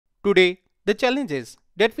Today, the challenge is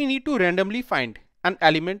that we need to randomly find an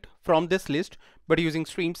element from this list but using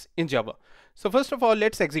streams in Java. So first of all,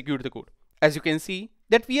 let's execute the code. As you can see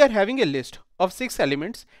that we are having a list of 6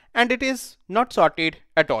 elements and it is not sorted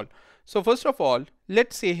at all. So first of all,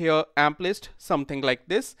 let's say here amp list something like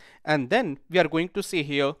this, and then we are going to say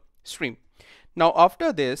here stream. Now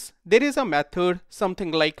after this, there is a method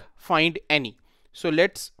something like findAny. So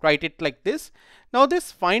let's write it like this. Now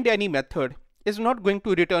this findAny method is not going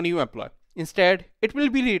to return you employee. Instead, it will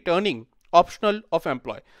be returning optional of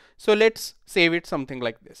employee. So let's save it something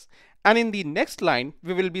like this. And in the next line,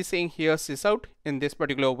 we will be saying here sysout in this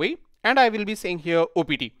particular way, and I will be saying here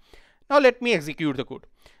OPT. Now let me execute the code.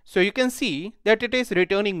 So you can see that it is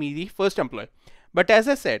returning me the first employee. But as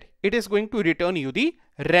I said, it is going to return you the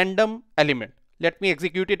random element. Let me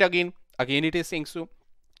execute it again. Again, it is saying so.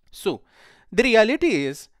 So the reality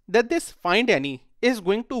is that this findAny is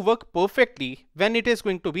going to work perfectly when it is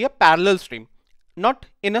going to be a parallel stream, not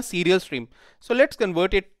in a serial stream. So let's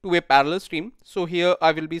convert it to a parallel stream. So here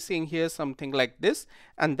I will be saying here something like this,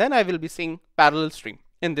 and then I will be saying parallel stream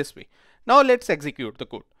in this way. Now let's execute the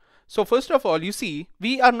code. So first of all, you see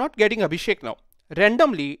we are not getting Abhishek now.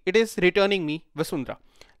 Randomly it is returning me Vasundhara.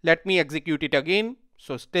 Let me execute it again.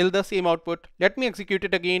 So still the same output. Let me execute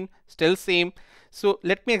it again, still same. So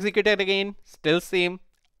let me execute it again, still same,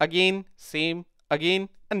 again same, again,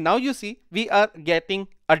 and now you see we are getting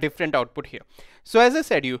a different output here. So as I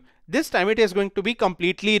said you, this time it is going to be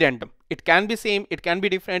completely random. It can be same, it can be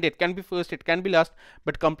different, it can be first, it can be last,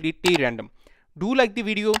 but completely random. Do like the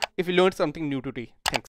video if you learned something new today. Thanks.